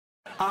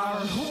Our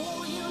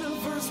whole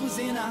universe was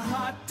in a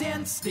hot,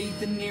 dense state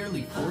that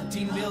nearly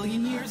 14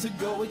 billion years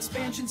ago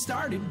expansion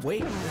started.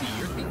 Wait,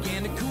 the earth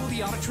began to cool, the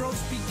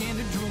autotrophs began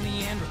to drool,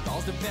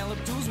 Neanderthals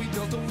developed tools, we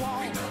built a wall.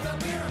 We built the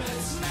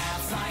pyramids.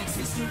 Math, science,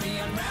 history,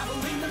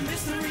 unraveling the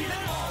mystery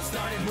that all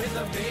started with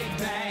a big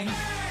bang.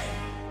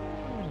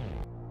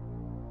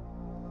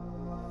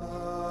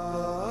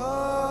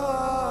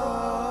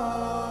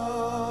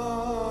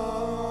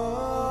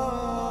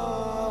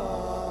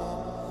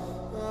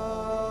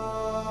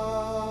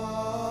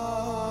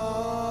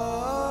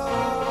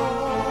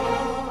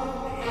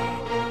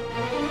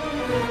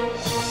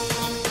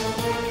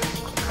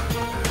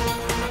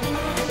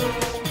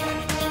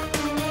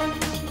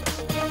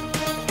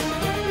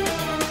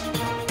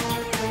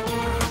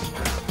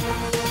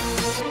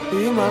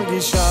 היא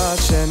מרגישה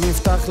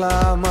שנפתח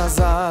לה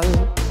מזל,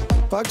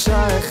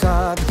 פגשה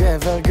אחד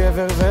גבר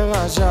גבר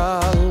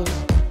ורז'ל,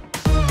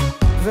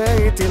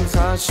 והיא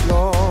תלחש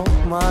לו,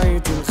 מה היא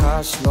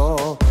תלחש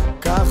לו?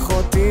 קח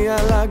אותי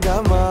על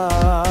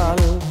הגמל.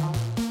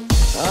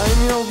 I'm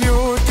your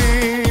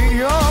beauty,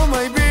 you're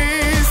my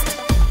beast,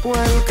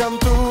 welcome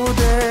to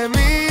the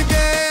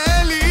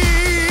Middle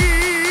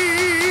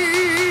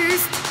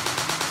East.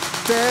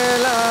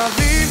 תל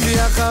אביב,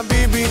 יא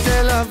חביבי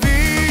תל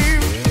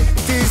אביב,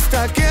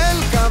 תסתכל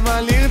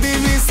כמה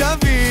לירדים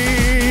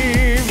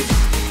מסביב,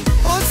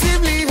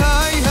 עושים לי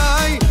היי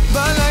היי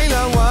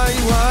בלילה וואי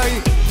וואי,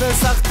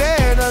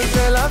 וסחטן על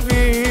תל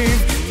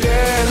אביב.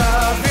 תל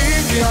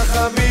אביב, יא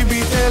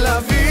חביבי תל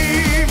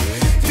אביב,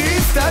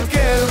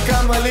 תסתכל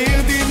כמה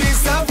לירדים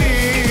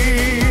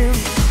מסביב,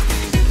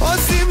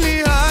 עושים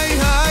לי היי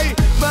היי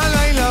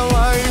בלילה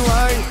וואי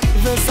וואי,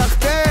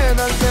 וסחטן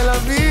על תל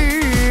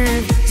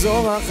אביב.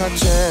 זורחת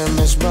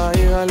שמש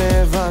בעיר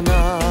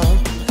הלבנה,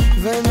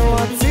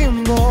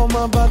 ונועצים בו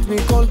מבט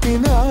מכל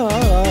פינה,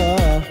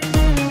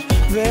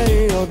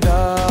 והיא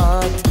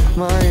יודעת,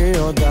 מה היא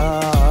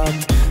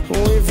יודעת,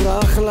 הוא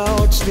יברח לה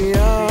עוד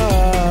שנייה.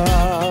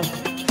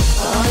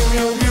 I'm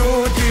your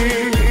beauty,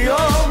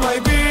 you're my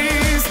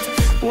beast,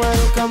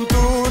 welcome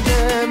to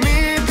the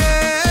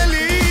Middle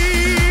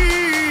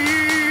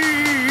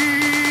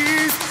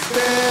East.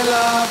 תל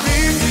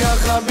אביב, יא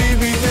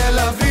חביבי תל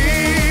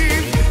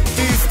אביב,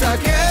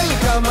 תסתכל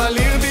כמה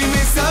לירדים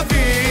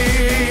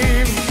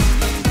מסביב,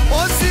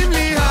 עושים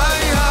לי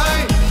היי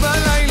היי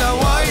בלילה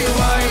וואי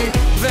וואי,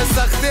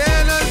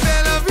 וסחטן על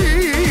תל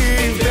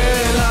אביב.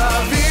 תל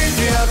אביב,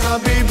 יא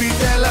חביבי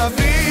תל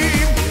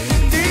אביב,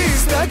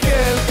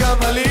 תסתכל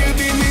כמה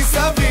לירדים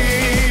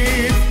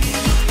מסביב,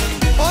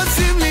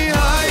 עושים לי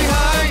היי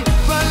היי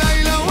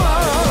בלילה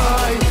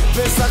וואי,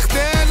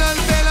 וסחטן על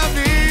תל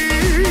אביב.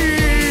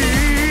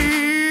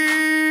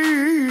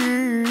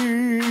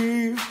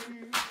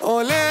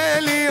 עולה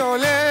לי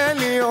עולה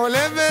לי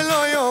עולה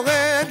ולא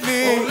יורד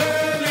לי,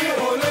 עולה לי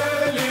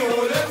עולה לי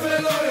עולה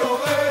ולא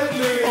יורד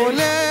לי,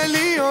 עולה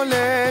לי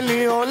עולה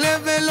לי עולה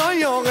ולא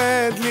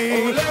יורד לי,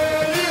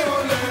 עולה לי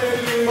עולה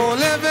לי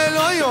עולה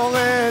ולא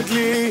יורד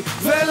לי,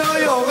 ולא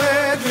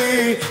יורד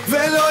לי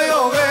ולא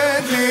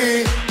יורד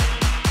לי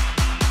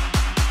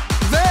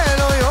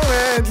ולא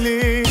יורד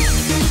לי.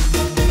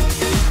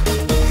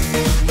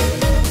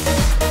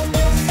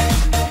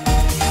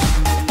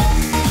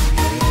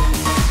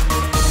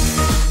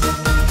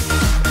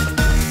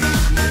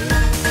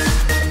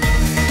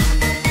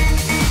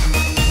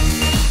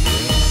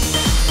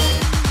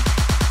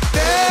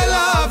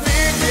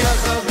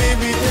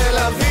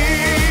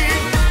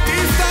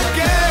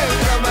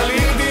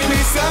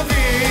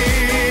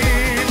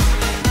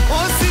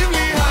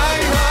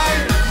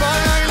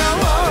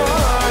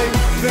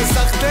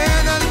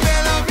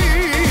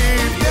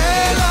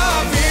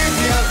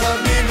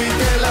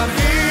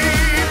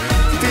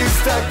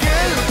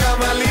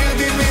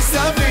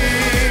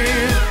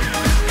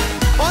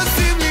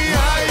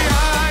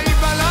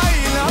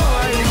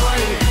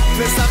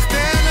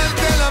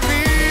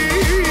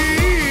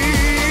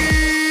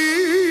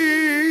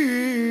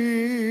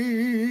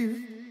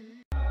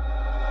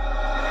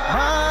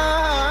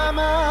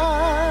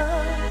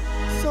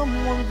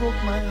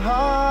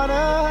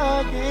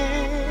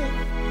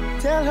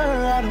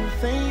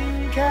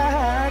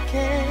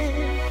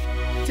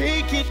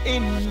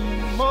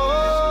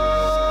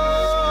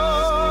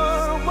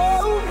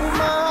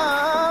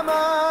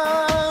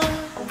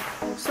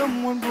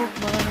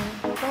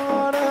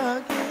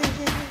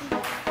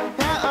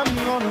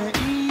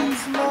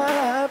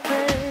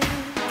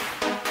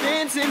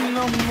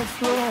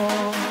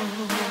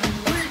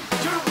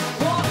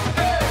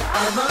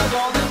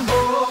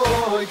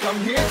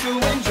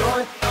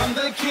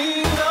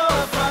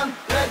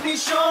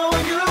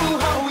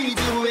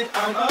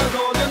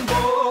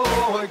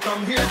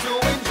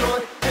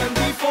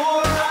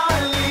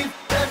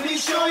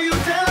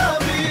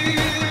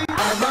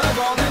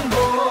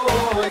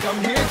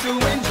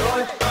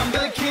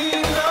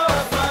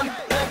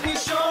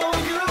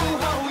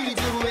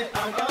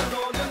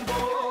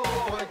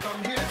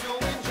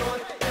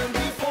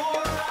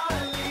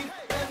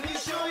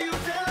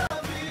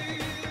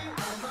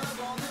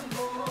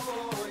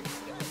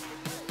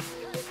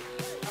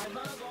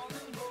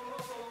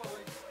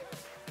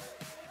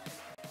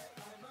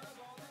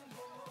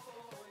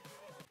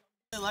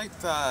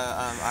 liked the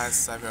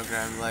ISSI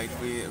program. Like,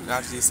 we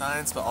got to do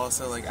science, but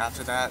also like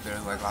after that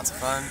there's like lots of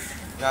fun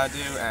we gotta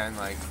do, and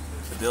like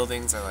the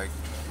buildings are like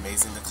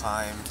amazing to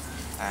climb,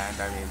 and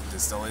I mean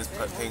just always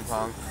put ping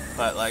pong.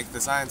 But like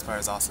the science part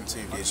is awesome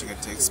too, because you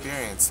get to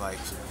experience like,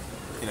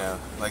 you know,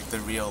 like the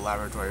real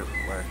laboratory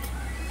work,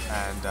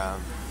 and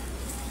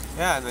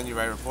yeah, and then you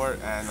write a report,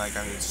 and like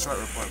I mean it's a short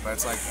report, but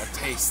it's like a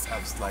taste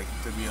of like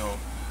the real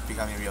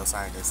becoming a real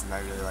scientist, and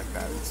I really like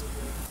that.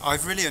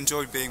 I've really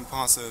enjoyed being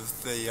part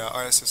of the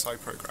ISSI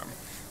program.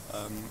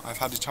 I've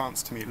had a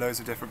chance to meet loads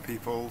of different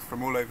people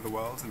from all over the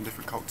world and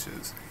different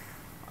cultures.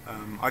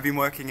 I've been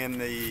working in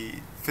the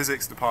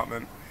physics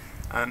department,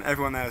 and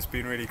everyone there has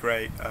been really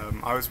great.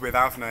 I was with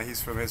Avner,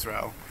 he's from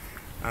Israel,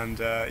 and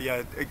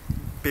yeah,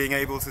 being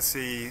able to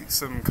see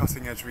some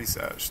cutting-edge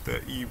research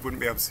that you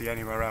wouldn't be able to see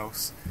anywhere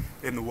else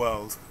in the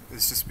world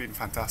has just been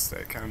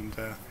fantastic, and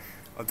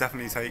I'll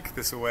definitely take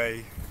this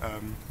away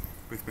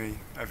with me,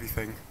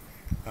 everything.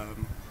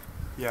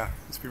 Yeah,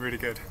 it's been really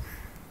good.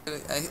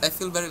 I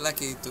feel very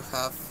lucky to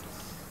have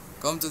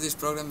come to this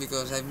program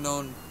because I've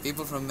known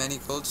people from many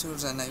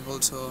cultures, and I've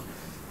also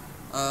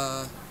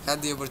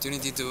had the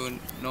opportunity to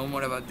know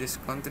more about this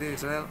country,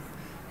 Israel,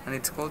 and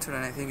its culture,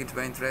 and I think it's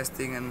very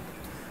interesting, and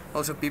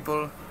also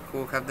people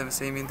who have the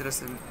same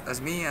interests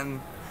as me, and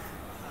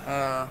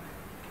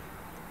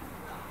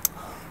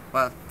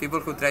well, people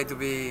who try to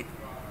be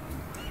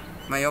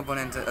my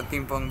opponent at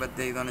ping pong but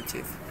they don't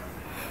achieve.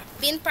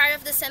 Being part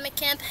of the summer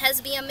camp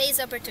has been an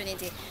amazing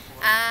opportunity.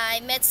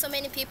 I met so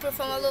many people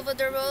from all over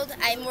the world.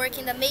 I'm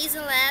working in an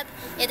amazing lab,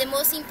 and the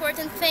most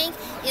important thing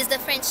is the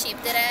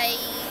friendship that I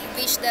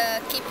wish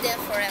to keep them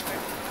forever.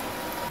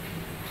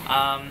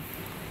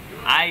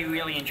 I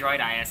really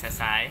enjoyed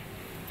ISSI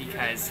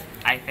because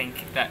I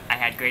think that I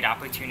had great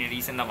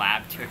opportunities in the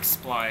lab to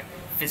explore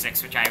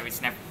physics, which I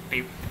was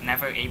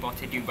never able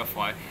to do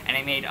before, and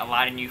I made a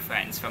lot of new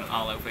friends from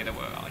all over the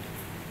world.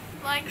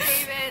 Like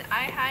David,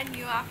 I had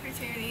new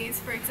opportunities.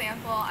 For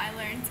example, I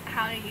learned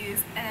how to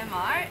use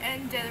NMR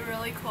and did a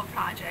really cool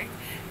project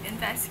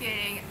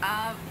investigating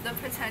the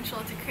potential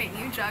to create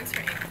new drugs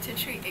to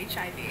treat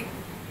HIV.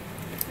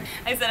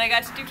 I said I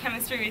got to do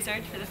chemistry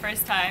research for the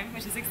first time,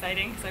 which is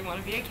exciting because I want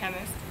to be a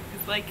chemist.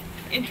 It's like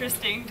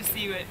interesting to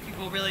see what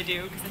people really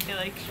do, because I feel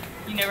like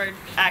you never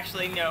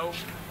actually know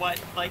what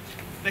like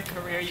the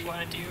career you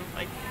want to do,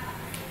 like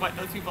what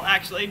those people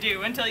actually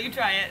do until you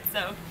try it.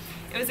 So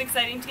it was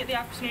exciting to get the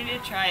opportunity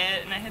to try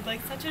it, and I had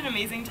like such an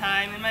amazing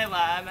time in my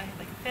lab. I had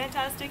like a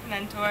fantastic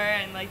mentor,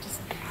 and like just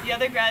the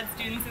other grad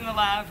students in the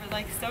lab were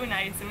like so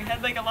nice, and we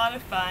had like a lot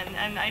of fun,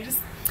 and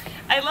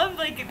I love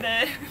like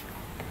the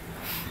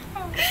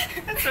oh,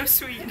 that's so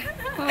sweet.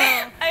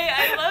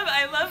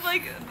 I love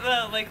like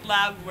the like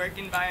lab work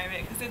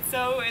environment, because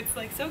it's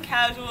like so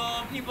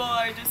casual. People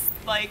are just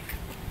like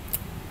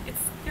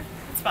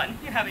it's fun.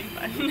 You're having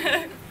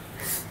fun.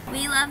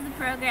 We love the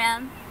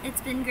program.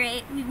 It's been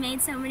great. We've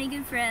made so many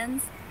good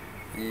friends.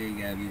 Hey,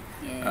 Gabby.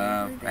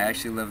 Yeah, I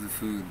actually love the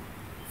food.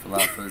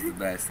 Falafel is the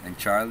best. And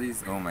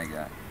Charlie's, oh my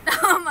god.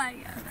 Oh my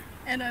god.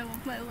 And I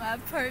love my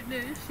lab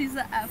partner. She's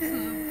the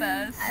absolute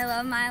best. I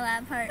love my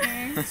lab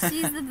partner.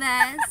 She's the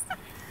best.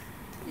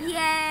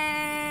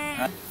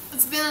 Yay!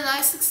 It's been a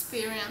nice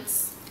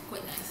experience.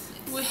 Quite nice.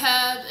 We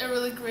had a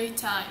really great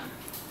time.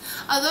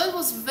 Although it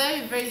was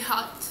very, very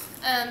hot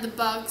and the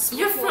bugs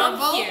were horrible.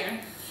 From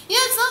here. Yeah,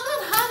 it's not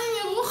that hot in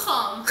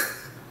Yerucham.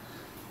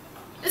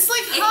 It's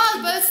like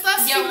hot, but it's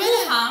less humid.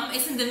 Yerucham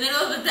is in the middle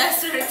of the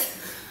desert.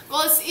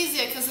 Well, it's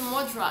easier because it's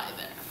more dry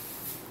there.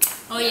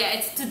 Oh yeah,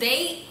 it's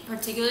today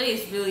particularly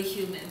is really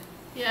humid.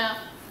 Yeah,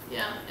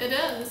 it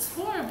is. It's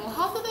horrible.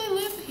 How do they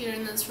live here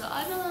in Israel?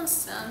 I don't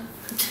understand.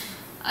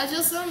 I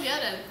just don't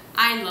get it.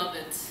 I love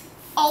it.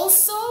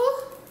 Also,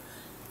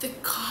 the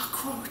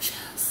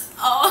cockroaches.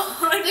 Oh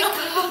my the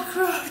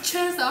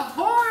cockroaches are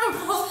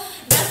horrible.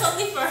 That's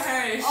only for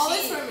her.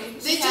 Only for me.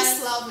 They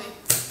just love me.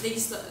 They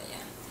just love me,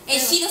 yeah.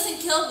 And she doesn't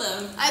kill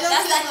them. I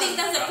think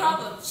that's the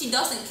problem. She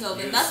doesn't kill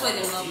them. That's why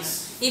they love her.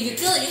 If you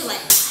kill them, you're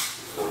like,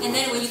 and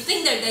then when you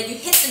think they're dead, you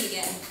hit them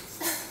again.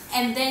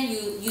 And then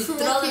you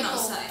throw them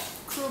outside.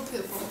 Cruel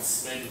people.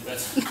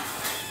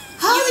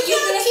 How are you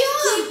gonna kill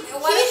him?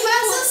 He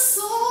has a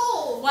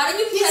soul. Why don't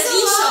you put a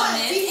leash on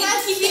it and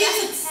keep it as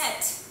a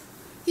pet?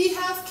 He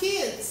have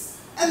kids,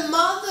 and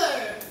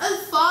mother, and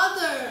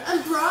father,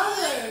 and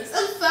brothers,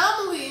 and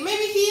family.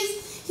 Maybe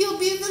he'll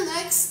be the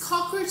next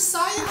cockroach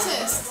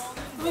scientist.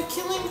 We're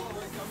killing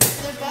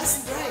their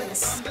best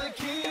brains.